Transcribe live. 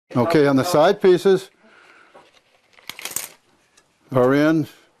Okay, on the side pieces are in.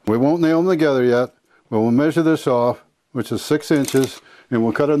 We won't nail them together yet, but we'll measure this off, which is 6 inches, and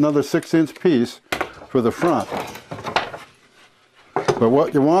we'll cut another 6-inch piece for the front. But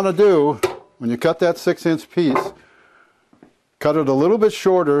what you want to do, when you cut that 6-inch piece, cut it a little bit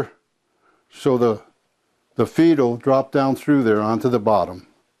shorter so the feed will drop down through there onto the bottom.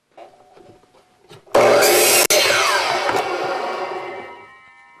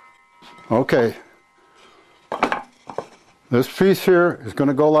 Okay, this piece here is going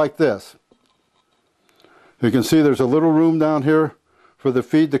to go like this. You can see there's a little room down here for the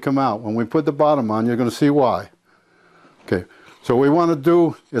feed to come out. When we put the bottom on, you're going to see why. Okay, so what we want to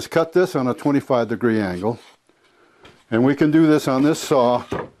do is cut this on a 25-degree angle. And we can do this on this saw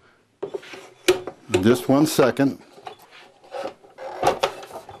in just 1 second.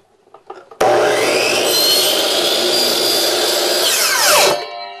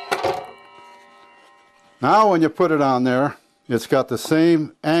 Now when you put it on there, it's got the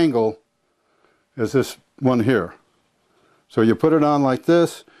same angle as this one here. So you put it on like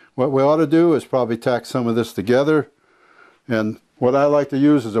this. What we ought to do is probably tack some of this together. And what I like to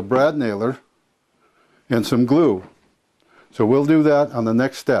use is a brad nailer and some glue. So we'll do that on the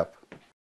next step.